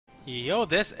Yo,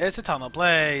 this is a tunnel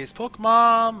plays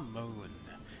Pokemon Moon.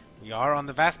 We are on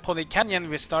the Vast Poni Canyon.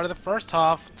 We started the first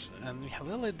half and we are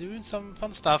really doing some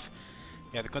fun stuff.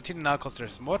 We have to continue now because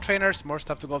there's more trainers, more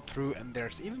stuff to go through, and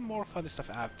there's even more fun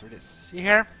stuff after this. See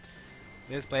here?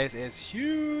 This place is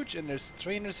huge and there's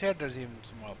trainers here. There's even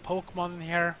some more Pokemon in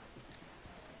here.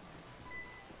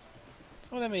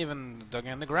 Some of them even dug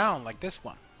in the ground like this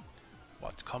one.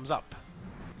 What comes up?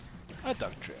 A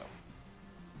duck trail.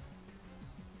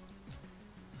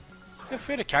 Feel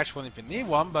free to catch one if you need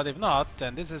one, but if not,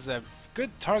 then this is a good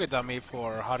target dummy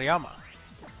for Hariyama.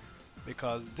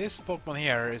 Because this Pokemon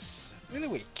here is really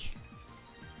weak.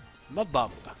 Not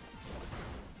Bubble.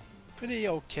 Pretty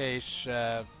okay-ish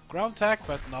ground attack,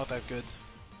 but not that good.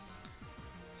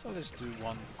 So let's do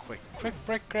one quick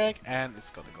break, and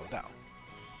it's gonna go down.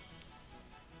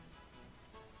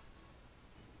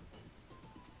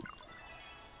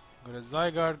 Got a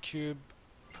Zygarde cube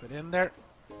put in there.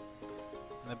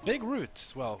 And a big root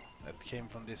as well that came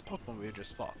from this Pokemon we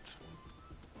just fought.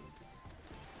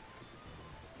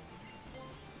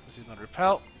 This is not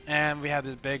repel, and we have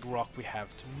this big rock we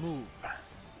have to move.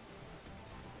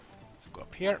 So go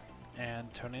up here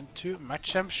and turn into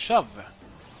Machamp Shove.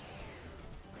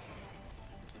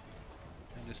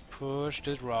 And just push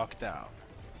this rock down.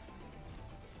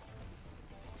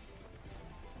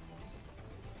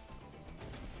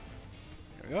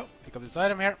 There we go, pick up this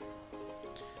item here.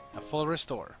 A full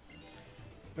restore.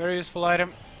 Very useful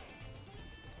item.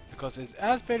 Because it's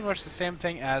as pretty much the same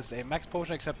thing as a max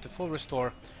potion, except the full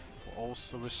restore will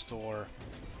also restore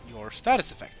your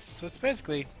status effects. So it's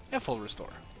basically a full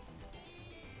restore.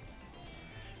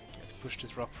 You have to push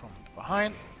this rock from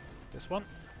behind. This one.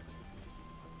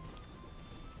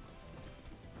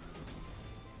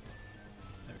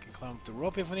 Then we can climb up the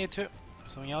rope if we need to.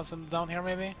 Something else down here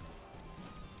maybe?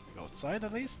 Go outside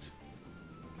at least.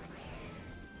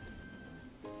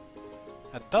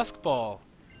 A Dusk Ball.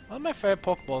 One of my favorite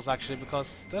Pokeballs actually,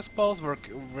 because Dusk Balls work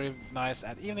very nice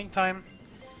at evening time.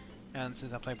 And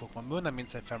since I'm playing Pokemon Moon, that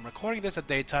means if I'm recording this at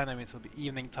daytime, that means it'll be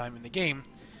evening time in the game.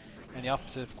 And the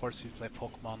opposite, of course, if you play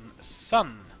Pokemon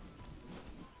Sun.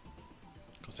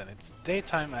 Because then it's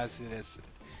daytime as it is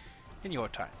in your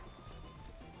time.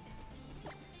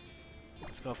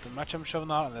 Let's go off the Machamp Show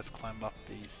now and let's climb up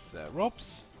these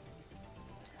ropes.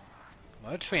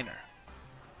 Another trainer.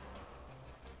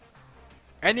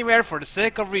 Anywhere for the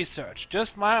sake of research.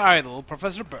 Just my idol,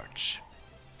 Professor Birch.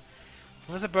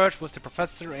 Professor Birch was the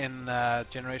professor in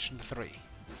Generation 3.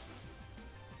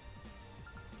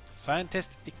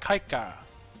 Scientist Ikaika.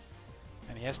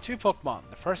 And he has two Pokemon.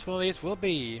 The first one of these will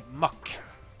be Muck.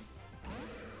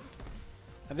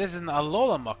 And this is an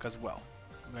Alola Muck as well.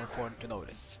 Very important to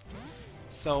notice.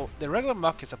 So, the regular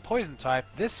Muck is a poison type.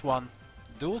 This one,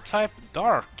 dual type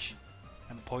Dark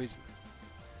and Poison.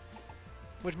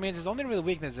 Which means its only real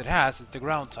weakness it has is the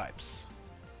ground types.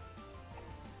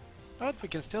 But we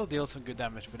can still deal some good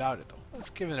damage without it though. Let's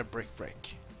give it a brick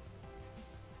break.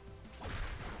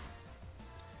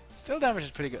 Still damage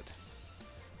is pretty good.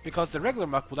 Because the regular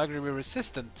Muck would actually be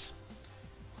resistant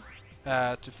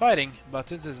to fighting, but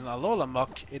since it's an Alola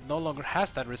Muck, it no longer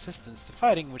has that resistance to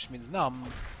fighting, which means now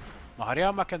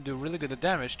Hariyama can do really good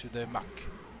damage to the Muck.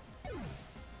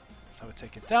 So we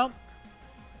take it down.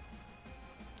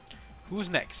 Who's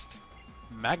next?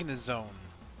 Magnezone.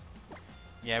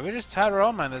 Yeah, we just had our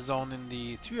own Magnezone in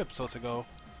the 2 episodes ago.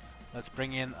 Let's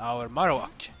bring in our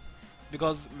Marowak.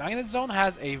 Because Magnezone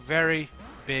has a very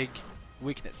big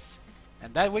weakness.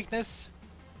 And that weakness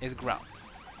is ground.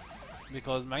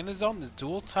 Because Magnezone is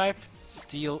dual type,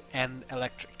 steel and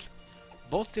electric.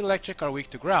 Both steel and electric are weak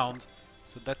to ground,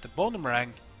 so let the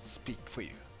Boomerang speak for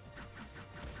you.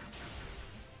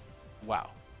 Wow.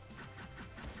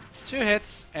 2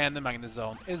 hits and the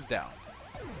Magnezone is down.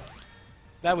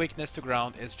 That weakness to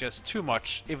ground is just too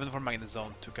much even for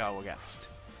Magnezone to go against.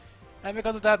 And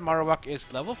because of that, Marowak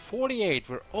is level 48,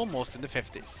 we're almost in the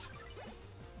 50s.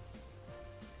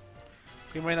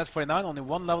 Primarina's 49, only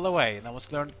 1 level away. Now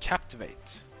let's learn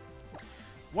Captivate.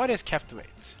 What is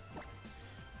Captivate?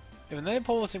 If an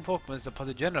opposing Pokemon is the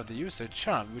opposite gender of the user,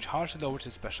 Charm, which harshly lowers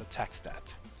his special attack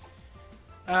stat.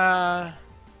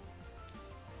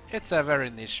 It's a very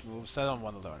niche move, so I don't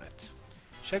want to learn it.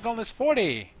 Shagon is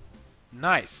 40!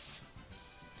 Nice!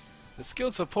 The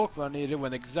skills of Pokemon are needed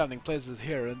when examining places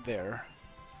here and there.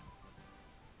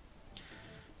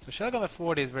 So Shagon at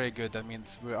 40 is very good. That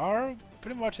means we are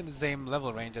pretty much in the same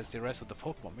level range as the rest of the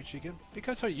Pokemon, which you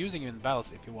can start using in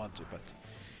battles if you want to, but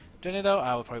generally though,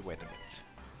 I will probably wait a bit.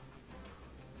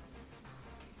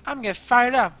 I'm getting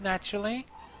fired up, naturally.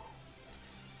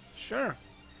 Sure.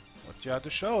 What do you have to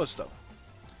show us though?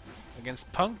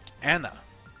 Against Punk Anna.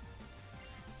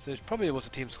 So it probably was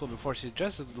a team school before. She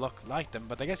dresses like them,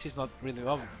 but I guess she's not really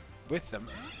well with them.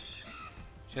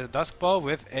 She has a Dusk Ball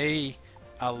with a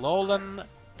Alolan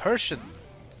Persian.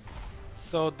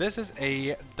 So this is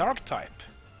a Dark type.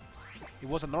 It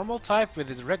was a normal type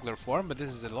with its regular form, but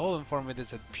this is a Alolan form with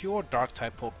its a pure Dark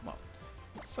type Pokemon.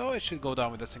 So it should go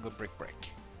down with a single Brick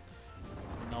Break.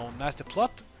 Now Nasty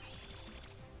Plot.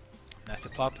 Nasty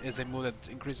Plot is a move that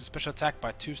increases special attack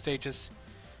by 2 stages.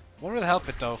 Won't really help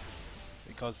it though,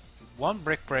 because 1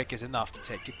 Brick Break is enough to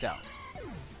take it down.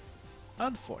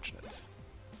 Unfortunate.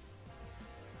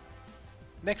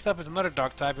 Next up is another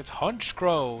Dark type. It's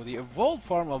Honchkrow, the evolved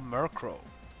form of Murkrow.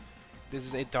 This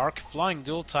is a Dark Flying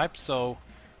Dual type, so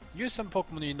use some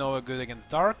Pokemon you know are good against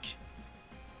Dark,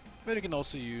 but you can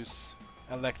also use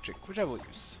Electric, which I will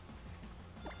use.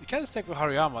 You can stick with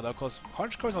Hariyama though, because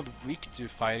Honchkrow is not weak to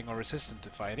fighting or resistant to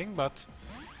fighting, but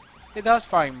it does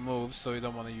fighting moves, so you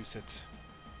don't want to use it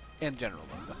in general,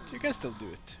 but you can still do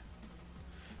it.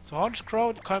 So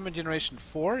Honchkrow coming Generation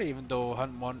 4, even though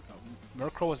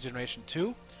Murkrow was Generation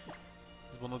 2.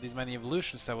 It's one of these many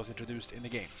evolutions that was introduced in the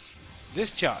game.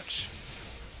 Discharge.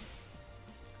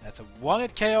 That's a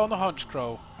 1-hit KO on the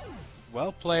Honchkrow.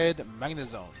 Well played,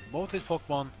 Magnezone. Both these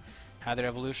Pokemon had their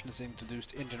evolutions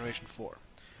introduced in Generation 4.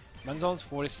 Magnezone's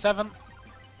 47.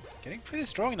 Getting pretty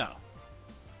strong now.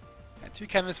 And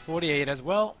Toucan is 48 as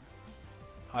well.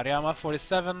 Hariyama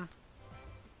 47.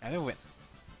 And we win.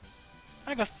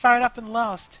 I got fired up and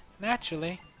lost.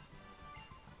 Naturally.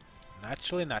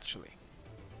 Naturally.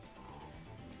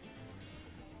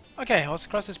 Okay, let's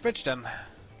cross this bridge then.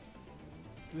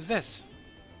 Who's this?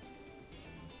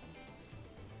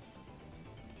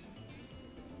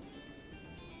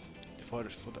 For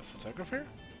the photographer?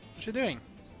 What's she doing?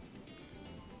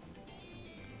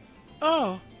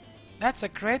 Oh, that's a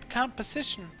great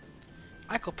composition.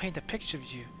 I could paint a picture of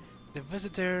you, the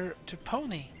visitor to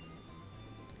Pony.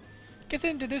 Get to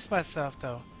introduce myself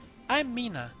though. I'm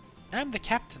Mina. I'm the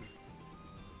captain.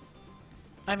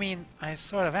 I mean, I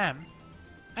sort of am.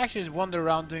 I actually just wander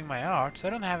around doing my art, so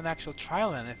I don't have an actual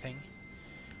trial or anything.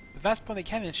 The Vast Poni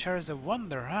Canyon sure is a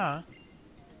wonder, huh?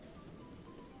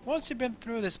 Once you've been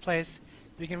through this place,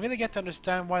 you can really get to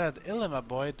understand why that Ilima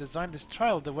boy designed this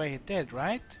trial the way he did,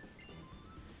 right?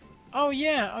 Oh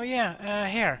yeah,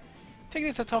 here. Take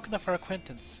this as a token of our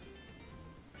acquaintance.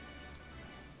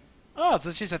 Oh,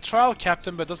 so she's a trial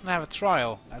captain but doesn't have a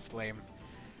trial. That's lame.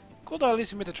 Cool though, at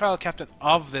least we meet the trial captain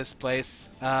of this place,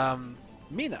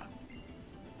 Mina.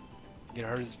 Get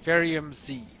her Fairium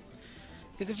Z.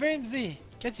 It's a Fairium Z.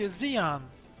 Get your Z on.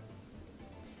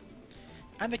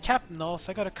 I'm the captain now,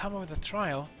 so I gotta come up with a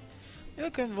trial.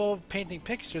 It'll involve painting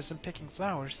pictures and picking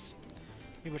flowers.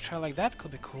 Maybe a trial like that could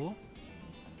be cool.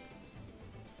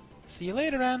 See you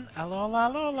later, Ann.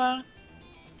 Alola, alola.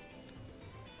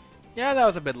 Yeah, that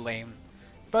was a bit lame.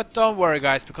 But don't worry,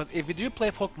 guys, because if you do play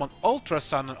Pokemon Ultra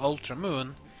Sun and Ultra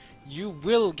Moon, you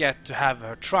will get to have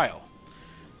her trial.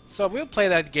 So we'll play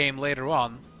that game later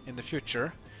on in the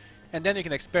future, and then you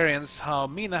can experience how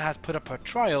Mina has put up her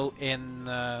trial in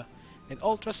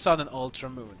Ultra Sun and Ultra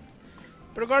Moon.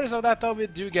 But regardless of that though, we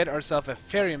do get ourselves a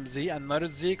Fairium Z, another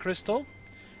Z crystal,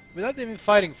 without even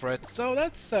fighting for it, so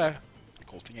that's a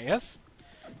cool thing, I guess.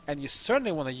 And you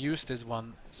certainly want to use this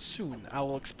one soon. I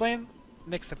will explain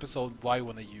next episode why you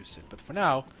want to use it, but for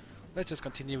now, let's just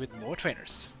continue with more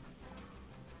trainers.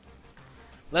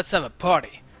 Let's have a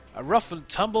party. A rough and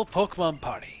tumble Pokemon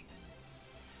party.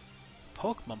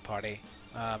 Pokemon party?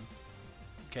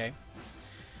 Okay.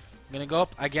 I'm gonna go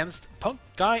up against Punk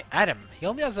Guy Adam. He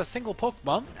only has a single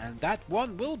Pokemon, and that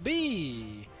one will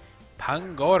be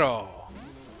Pangoro.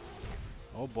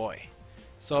 Oh boy.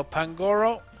 So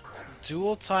Pangoro,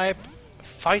 dual type,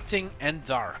 fighting and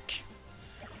dark.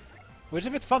 Which is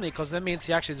a bit funny, because that means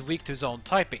he actually is weak to his own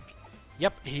typing.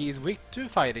 Yep, he is weak to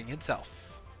fighting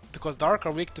himself. Because dark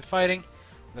are weak to fighting,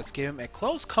 let's give him a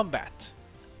close combat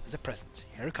as a present.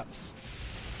 Here it comes.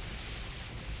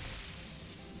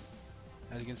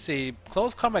 As you can see,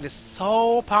 close combat is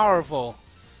so powerful.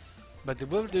 But it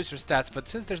will reduce your stats, but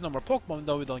since there's no more Pokemon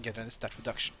though, we don't get any stat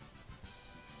reduction.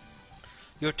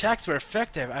 Your attacks were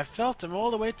effective. I felt them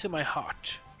all the way to my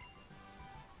heart.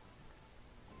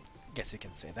 Guess you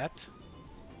can say that.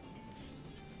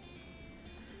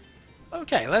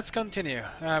 Okay, let's continue.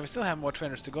 We still have more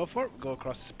trainers to go for. We'll go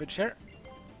across this bridge here.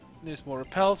 There's more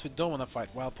repels. We don't want to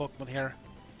fight wild Pokemon here.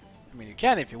 I mean, you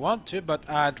can if you want to, but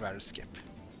I'd rather skip.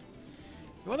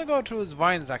 You want to go through those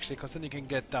vines actually, because then you can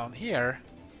get down here.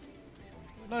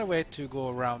 Another way to go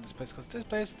around this place, because this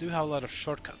place do have a lot of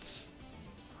shortcuts.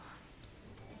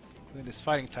 Doing this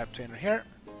fighting type trainer here.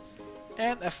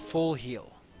 And a full heal.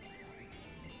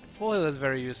 Full heal is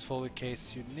very useful in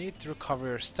case you need to recover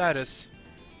your status,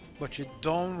 but you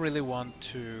don't really want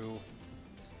to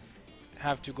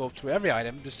have to go through every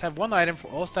item. Just have one item for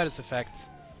all status effects.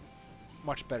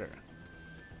 Much better.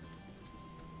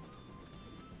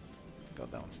 Go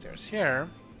downstairs here.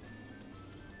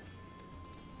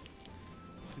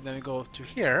 And then we go to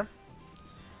here.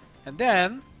 And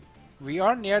then we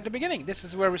are near the beginning. This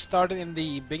is where we started in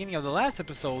the beginning of the last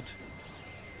episode.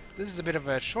 This is a bit of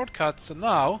a shortcut, so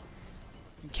now,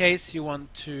 in case you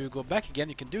want to go back again,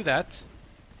 you can do that.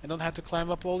 And don't have to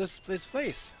climb up all this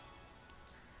place.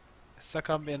 Suck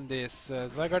up in this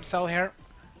Zygarde cell here.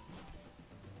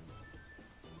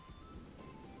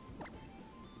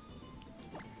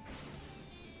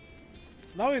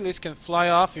 So now you at least can fly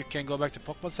off. You can go back to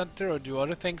Pokemon Center or do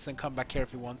other things and come back here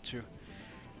if you want to.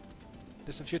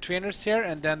 There's a few trainers here,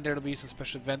 and then there'll be some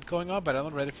special event going on, but I'm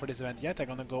not ready for this event yet. I'm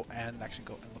gonna go and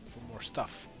look for more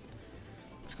stuff.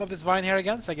 Let's go up this vine here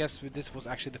again, so I guess this was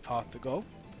actually the path to go,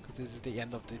 because this is the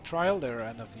end of the trial, the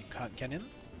end of the canyon.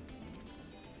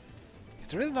 Is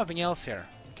there really nothing else here?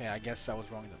 Okay, I guess I was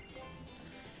wrong then.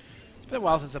 It's been a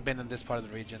while since I've been in this part of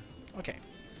the region. Okay.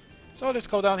 So just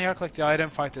go down here, collect the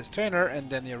item, fight this trainer, and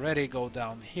then you're ready, go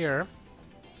down here.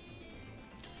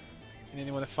 And then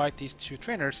you want to fight these two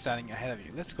trainers standing ahead of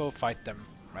you. Let's go fight them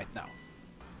right now.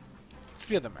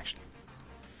 3 of them, actually.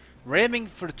 We're aiming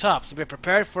for the top, so be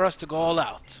prepared for us to go all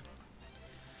out.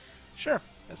 Sure,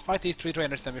 let's fight these 3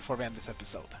 trainers then before we end this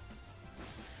episode.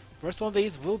 First one of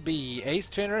these will be Ace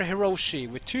Trainer Hiroshi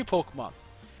with 2 Pokemon.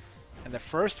 And the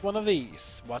first one of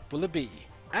these, what will it be?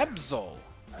 Absol.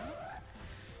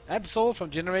 Absol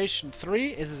from Generation 3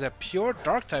 is a pure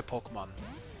Dark-type Pokemon,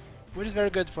 which is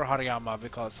very good for Hariyama,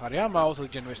 because Hariyama, also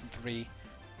Generation 3,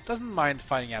 doesn't mind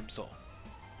fighting Absol.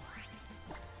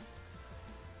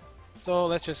 So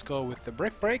let's just go with the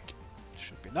Brick Break.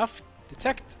 Should be enough.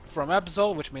 Detect from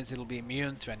Absol, which means it'll be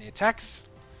immune to any attacks.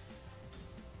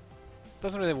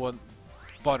 Doesn't really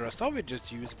bother us, so we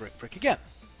just use Brick Break again.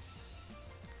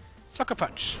 Sucker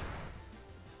Punch.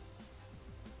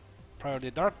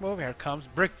 Priority Dark move, here comes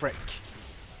Brick Break.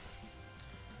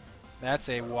 That's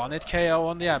a 1-hit KO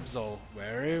on the Absol.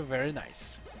 Very, very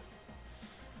nice.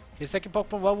 His second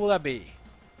Pokemon, what will that be?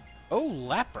 Oh,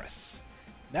 Lapras.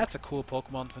 That's a cool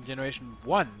Pokemon from Generation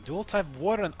 1. Dual type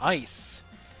Water and Ice.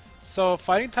 So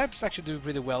fighting types actually do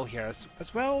really well here.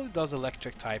 As well it does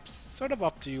electric types. Sort of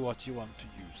up to you what you want to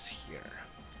use here.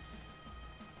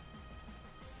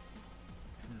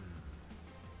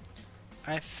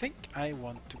 I think I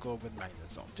want to go with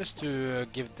Magnezone, just to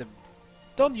give the...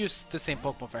 Don't use the same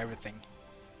Pokemon for everything.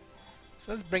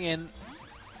 So let's bring in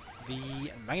the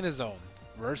Magnezone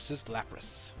versus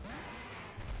Lapras.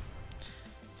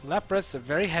 So Lapras, a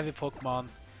very heavy Pokemon,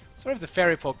 sort of the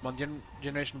fairy Pokemon,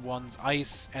 Generation 1's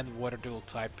Ice and Water dual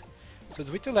type. So it's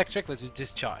weak to electric, let's use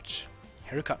Discharge.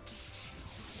 Here it comes.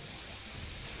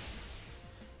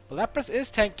 But Lapras is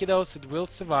tanky though, so it will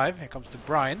survive. Here comes the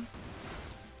Brine.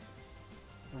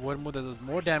 Water move that does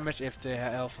more damage if the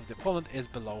health of the opponent is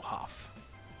below half.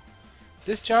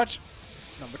 Discharge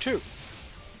number 2.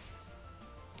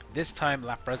 This time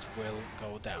Lapras will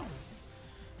go down.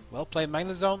 Well played,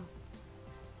 Magnezone.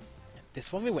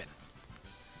 This one we win.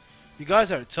 You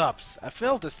guys are tops. I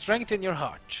felt the strength in your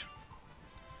heart.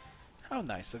 How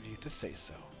nice of you to say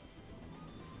so.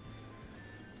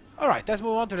 Alright, let's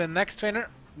move on to the next trainer,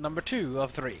 number 2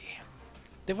 of 3.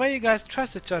 The way you guys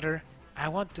trust each other, I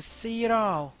want to see it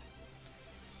all.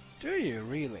 Do you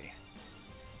really?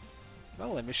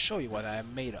 Well, let me show you what I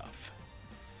am made of.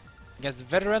 Against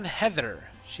veteran Heather.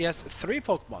 She has 3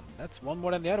 Pokemon. That's one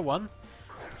more than the other one.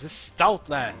 This is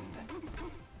Stoutland.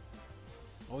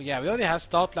 Oh yeah, we already have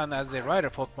Stoutland as a rider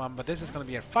Pokemon, but this is going to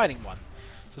be a fighting one.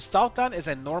 So Stoutland is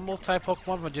a normal type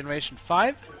Pokemon from Generation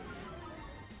 5.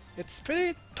 It's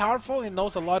pretty powerful. It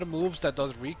knows a lot of moves that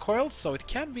does recoil, so it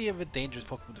can be a bit dangerous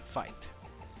Pokemon to fight.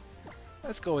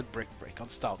 Let's go with Brick Break on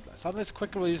Stoutland. Stoutland's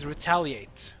quicker will use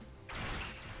Retaliate.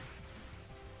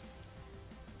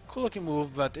 Cool looking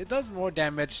move, but it does more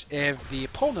damage if the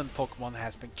opponent Pokemon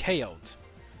has been KO'd.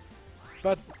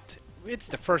 But it's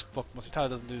the first Pokemon, so Retaliate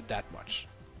doesn't do that much.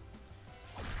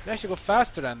 We actually go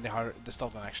faster than the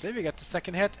Stoutland actually. We get the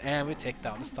second hit and we take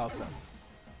down the Stoutland.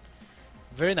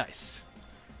 Very nice.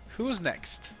 Who's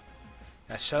next?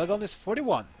 Shelgon is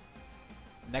 41.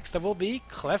 Next up will be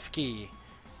Klefki.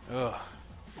 Ugh.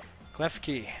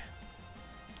 Klefki.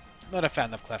 Not a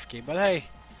fan of Klefki, but hey.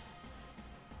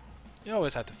 You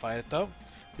always have to fight it though.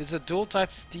 This is a dual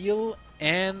type Steel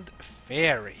and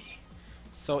Fairy.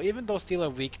 So even though Steel are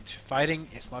weak to fighting,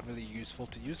 it's not really useful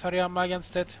to use Hariyama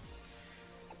against it.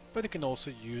 But you can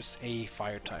also use a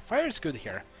Fire type. Fire is good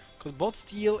here. because both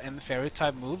steel and fairy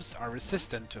type moves are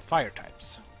resistant to fire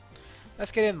types.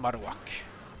 Let's get in Marowak.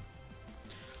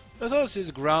 Let's also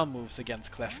use ground moves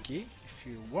against Klefki if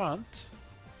you want,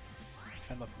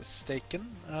 if I'm not mistaken.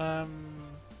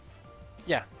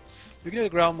 Yeah, we can do the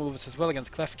ground moves as well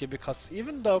against Klefki, because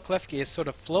even though Klefki is sort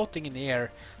of floating in the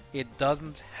air, it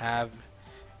doesn't have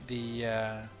the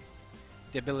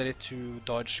ability to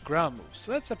dodge ground moves.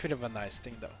 So that's a bit of a nice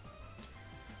thing though.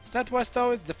 Stat-wise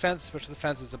though, defense, special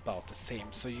defense is about the same,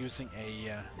 so using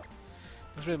a...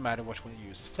 doesn't really matter which one you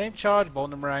use. Flame Charge,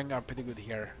 Boomerang are pretty good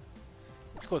here.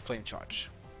 Let's go with Flame Charge.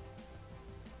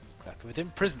 Clack with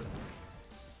Imprison.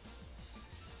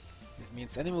 This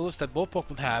means any moves that both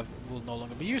Pokemon have will no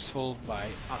longer be useful by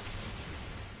us.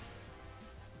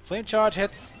 Flame Charge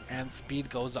hits and speed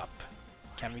goes up.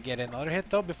 Can we get another hit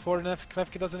though before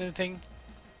Klefki does anything?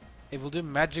 It will do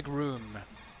Magic Room.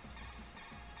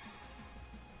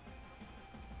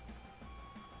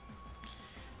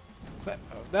 Oh,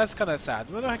 that's kinda sad,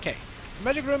 but okay. So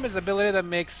Magic Room is an ability that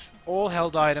makes all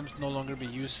held items no longer be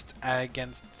used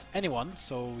against anyone,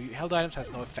 so held items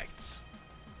has no effects.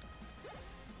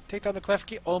 Take down the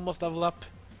Klefki, almost level up.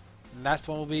 Last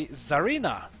one will be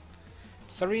Zarina.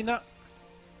 Zarina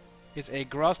is a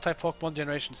grass type Pokemon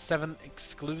Generation 7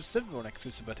 exclusive, or not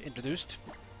exclusive but introduced.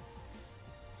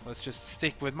 So let's just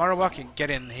stick with Marowak and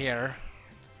get in here.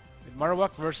 With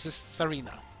Marowak versus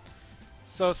Zarina.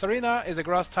 So Zarina is a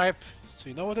grass type, so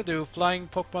you know what to do. Flying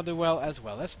Pokemon do well as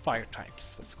fire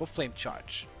types. Let's go Flame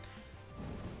Charge.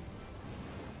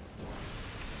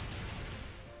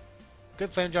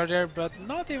 Good Flame Charge there, but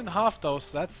not even half those,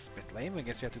 so that's a bit lame. I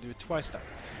guess we have to do it twice there.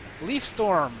 Leaf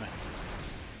Storm.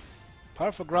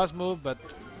 Powerful grass move, but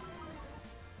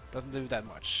doesn't do that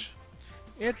much.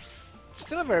 It's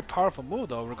still a very powerful move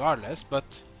though, regardless,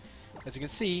 but as you can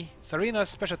see, Zarina's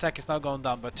special attack is now going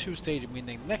down by 2 stages,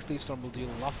 meaning the next Leaf Storm will deal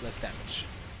a lot less damage.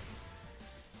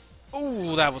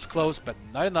 Ooh, that was close, but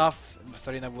not enough.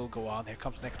 Zarina will go on. Here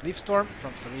comes the next Leaf Storm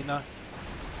from Zarina.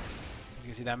 You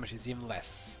can see damage is even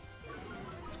less.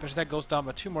 Special attack goes down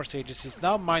by 2 more stages. It's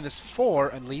now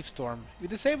 -4 on Leaf Storm. We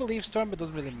disable Leaf Storm, but it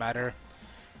doesn't really matter.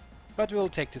 But we'll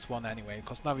take this one anyway,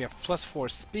 because now we have +4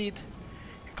 speed.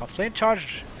 Here comes Flame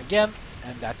Charge again,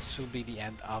 and that should be the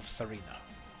end of Zarina.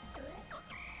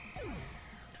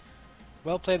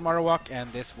 Well played, Marowak,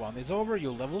 and this one is over.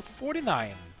 You're level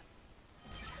 49.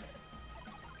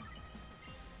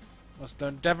 Was the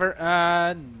Endeavor?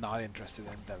 Not interested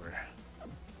in Endeavor.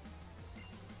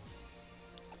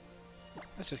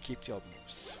 Let's just keep the old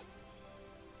moves.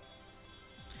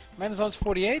 Manazone's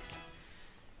 48,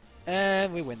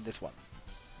 and we win this one.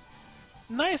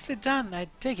 Nicely done, I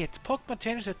dig it. Pokemon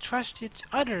trainers who trust each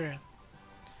other.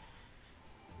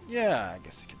 Yeah, I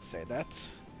guess you can say that.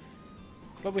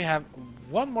 But we have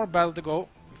one more battle to go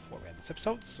before we end this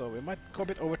episode, so we might go a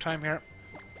bit over time here.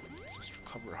 Let's just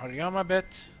recover Hariyama a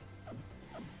bit.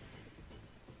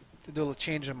 To do a little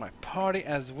change in my party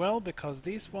as well, because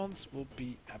these ones will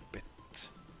be a bit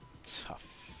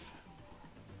tough.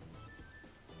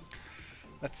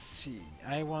 Let's see.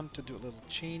 I want to do a little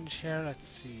change here. Let's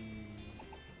see.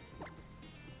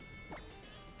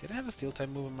 Did I have a steel type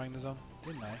move in Magnezone?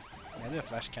 Didn't I? Yeah, I did a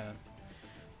flash cannon.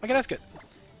 Okay, that's good.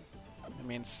 That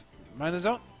means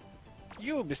Magnezone,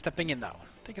 you will be stepping in now.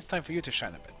 I think it's time for you to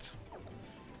shine a bit.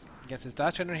 Against this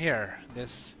Dark Trainer here,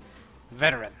 this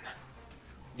veteran.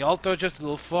 The altar is just a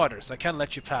little further, so I can't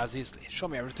let you pass easily. Show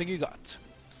me everything you got.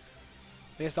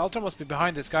 So yes, the altar must be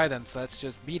behind this guy then, so let's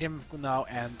just beat him now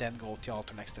and then go to the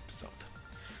altar next episode.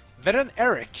 Veteran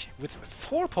Eric with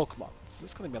 4 Pokemon. So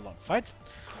it's going to be a long fight.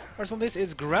 First one, this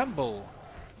is Gramble.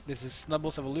 This is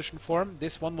Snubble's evolution form.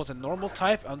 This one was a normal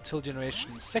type until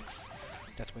Generation 6.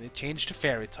 That's when it changed to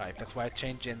Fairy type. That's why I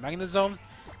changed in Magnezone,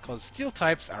 because Steel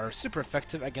types are super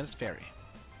effective against Fairy.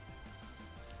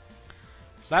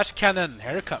 Flash Cannon,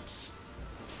 here it comes.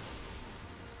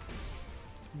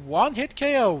 1 hit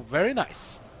KO, very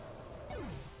nice.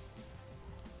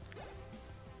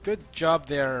 Good job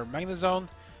there, Magnezone.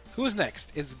 Who's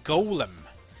next? It's Golem.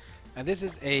 And this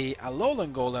is a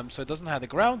Alolan Golem, so it doesn't have the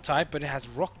ground type, but it has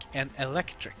rock and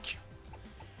electric.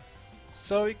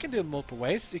 So you can do it multiple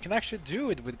ways. You can actually do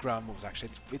it with ground moves.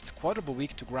 Actually, it's quadruple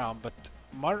weak to ground, but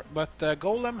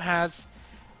Golem has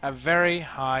a very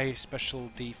high special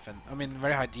defense. I mean,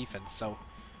 very high defense. So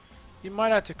you might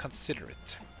have to consider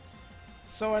it.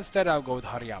 So instead, I'll go with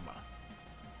Hariyama.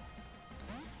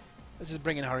 Let's just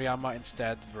bring in Hariyama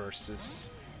instead versus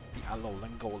the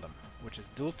Alolan Golem, which is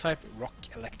dual type rock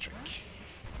electric.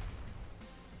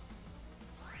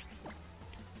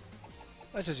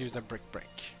 Let's just use a brick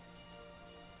break.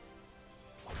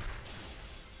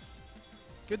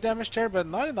 Good damage there, but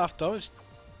not enough though.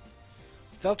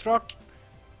 Stealth Rock.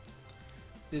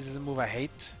 This is a move I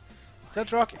hate.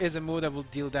 Stealth Rock is a move that will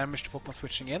deal damage to Pokemon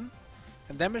switching in.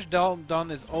 And damage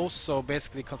done is also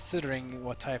basically considering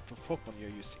what type of Pokemon you're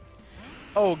using.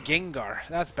 Oh, Gengar.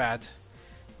 That's bad.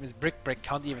 Means Brick Break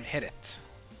can't even hit it.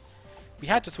 We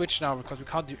had to switch now because we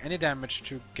can't do any damage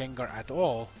to Gengar at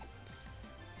all.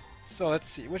 So let's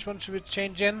see. Which one should we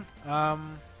change in?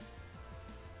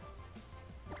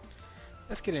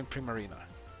 Let's get in Primarina.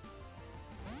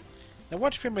 Now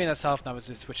watch Primarina's health now as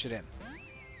we switch it in.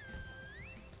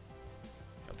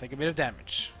 It'll take a bit of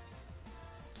damage.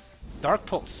 Dark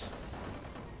Pulse.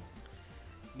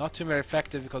 Not too very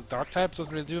effective because Dark types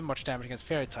doesn't really do much damage against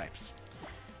Fairy types.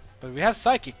 But we have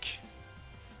Psychic.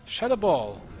 Shadow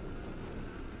Ball.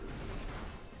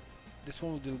 This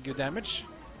one will do good damage.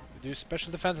 We do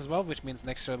special defense as well, which means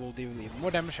next turn will deal even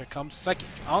more damage. Here comes Psychic.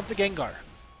 On to Gengar.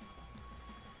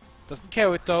 Doesn't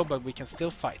KO it though, but we can still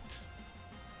fight.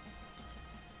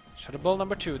 Shadow Ball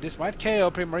number 2. This might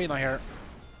KO Primarina here.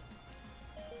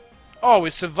 Oh, we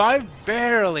survived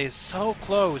barely. So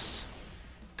close.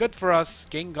 Good for us.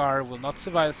 Gengar will not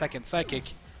survive a second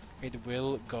Psychic. It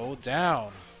will go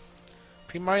down.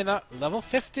 Primarina, level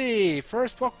 50.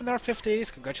 First Pokemon are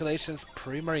 50s. Congratulations,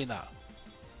 Primarina.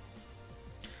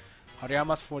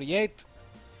 Hariyama's 48.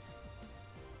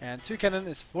 And Toucannon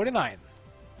is 49.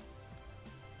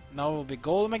 Now it will be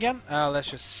Golem again.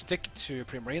 Let's just stick to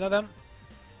Primarina then.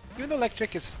 Even though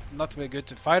Electric is not very good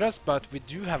to fight us, but we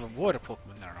do have a Water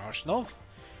Pokemon in our arsenal.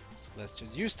 So let's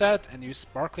just use that and use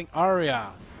Sparkling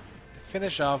Aria to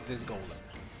finish off this Golem.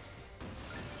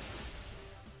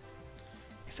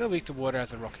 He's still weak to water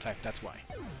as a rock type, that's why.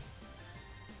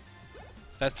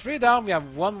 So that's 3 down, we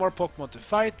have 1 more Pokemon to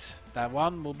fight. That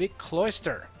one will be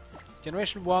Cloyster.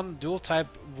 Generation 1, dual type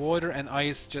water and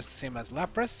ice, just the same as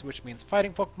Lapras, which means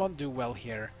fighting Pokemon do well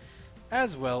here,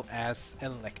 as well as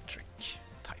electric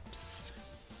types.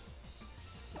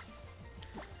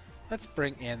 Let's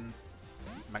bring in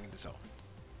Magnezone.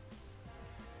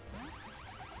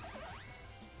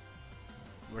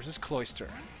 Versus Cloyster.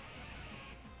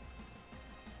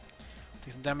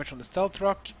 Take some damage from the Stealth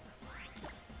Rock,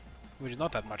 which is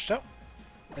not that much though.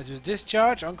 Let's use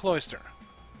Discharge on Cloyster.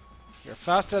 You're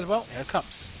faster as well. Here it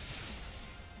comes.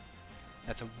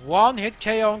 That's a one-hit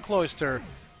KO on Cloyster.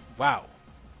 Wow.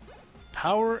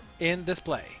 Power in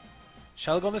display.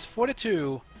 Shelgon is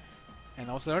 42. And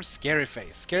also learns Scary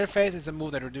Face. Scary Face is a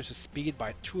move that reduces speed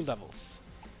by 2 levels.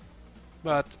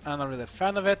 But I'm not really a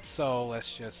fan of it, so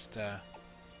let's just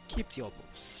keep the old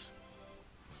moves.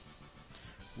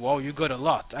 Wow, you got a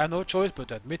lot. I have no choice but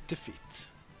to admit defeat.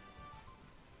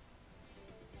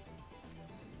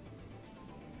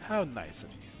 How nice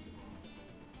of you.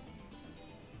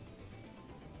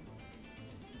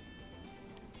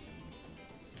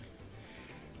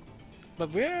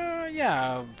 But we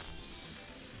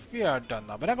are done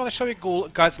now. But I'm gonna show you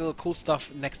guys a little cool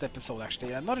stuff next episode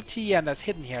actually. Another TM that's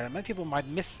hidden here and many people might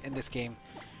miss in this game.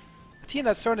 A TM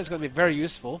that certainly is gonna be very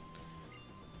useful.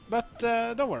 But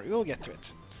don't worry, we'll get to it.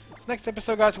 So next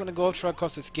episode guys, we're gonna go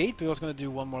across this gate. We're also gonna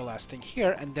do one more last thing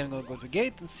here and then we're gonna go to the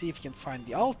gate and see if we can find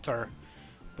the altar.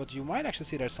 But you might actually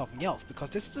see there's something else, because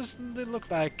this doesn't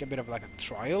look like a bit of like a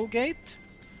trial gate.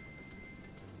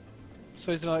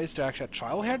 So is there actually a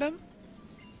trial here then?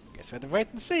 Guess we have to wait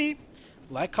and see.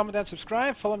 Like, comment and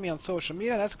subscribe, follow me on social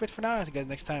media. That's it for now. I'll see you guys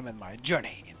next time, and my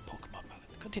journey in Pokemon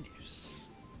Mode continues.